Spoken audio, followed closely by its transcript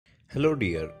Hello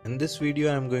dear, in this video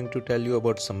I am going to tell you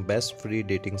about some best free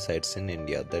dating sites in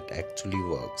India that actually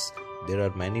works. There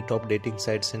are many top dating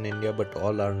sites in India but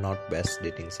all are not best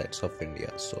dating sites of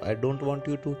India. So I don't want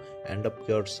you to end up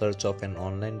your search of an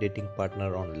online dating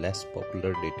partner on less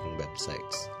popular dating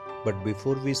websites. But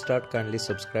before we start, kindly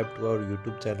subscribe to our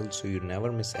YouTube channel so you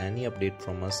never miss any update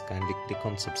from us. Kindly click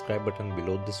on subscribe button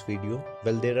below this video.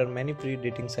 Well, there are many free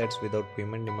dating sites without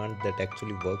payment demand that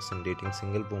actually works in dating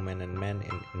single women and men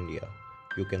in India.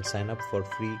 You can sign up for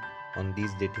free on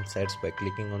these dating sites by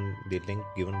clicking on the link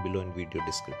given below in video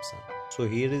description. So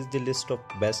here is the list of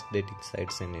best dating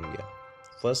sites in India.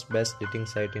 First best dating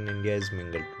site in India is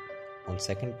Mingle2. On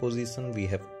second position we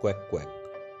have Quack Quack.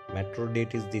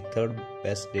 MetroDate is the third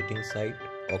best dating site.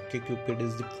 OkCupid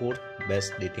is the fourth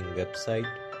best dating website.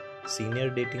 Senior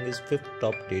Dating is fifth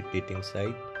top dating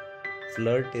site.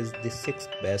 Flirt is the sixth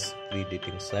best free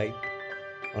dating site.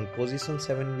 On position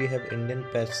 7 we have Indian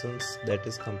Passions, that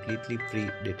is completely free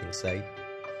dating site.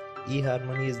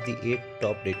 eHarmony is the 8th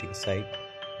top dating site.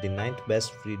 The 9th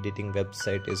best free dating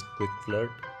website is Quick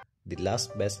Flirt. The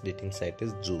last best dating site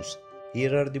is Juice.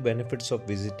 Here are the benefits of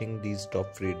visiting these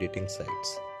top free dating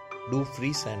sites. Do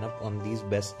free sign up on these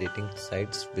best dating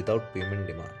sites without payment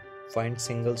demand. Find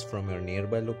singles from your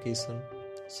nearby location.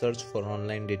 Search for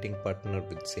online dating partner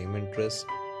with same interest.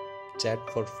 Chat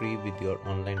for free with your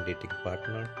online dating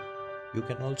partner. You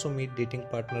can also meet dating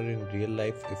partner in real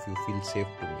life if you feel safe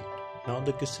to meet. Now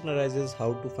the question arises,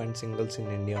 how to find singles in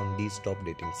India on these top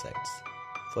dating sites.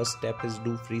 First step is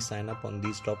do free sign up on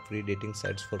these top free dating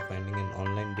sites for finding an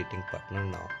online dating partner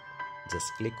now.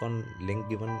 Just click on link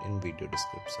given in video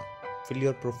description. Fill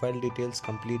your profile details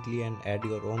completely and add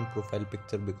your own profile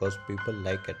picture because people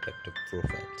like attractive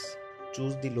profiles.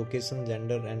 Choose the location,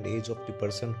 gender and age of the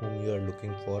person whom you are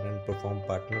looking for and perform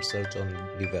partner search on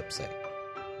the website.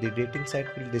 The dating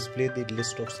site will display the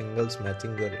list of singles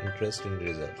matching your interest in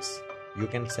results. You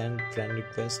can send friend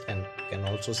requests and can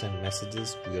also send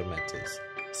messages to your matches.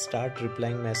 Start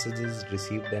replying messages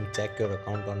received and check your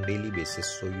account on daily basis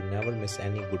so you never miss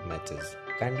any good matches.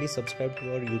 Kindly subscribe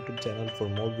to our YouTube channel for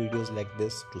more videos like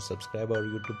this. To subscribe our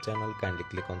YouTube channel, kindly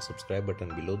click on subscribe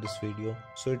button below this video.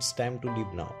 So it's time to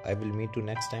leave now. I will meet you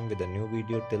next time with a new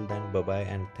video. Till then, bye bye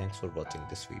and thanks for watching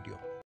this video.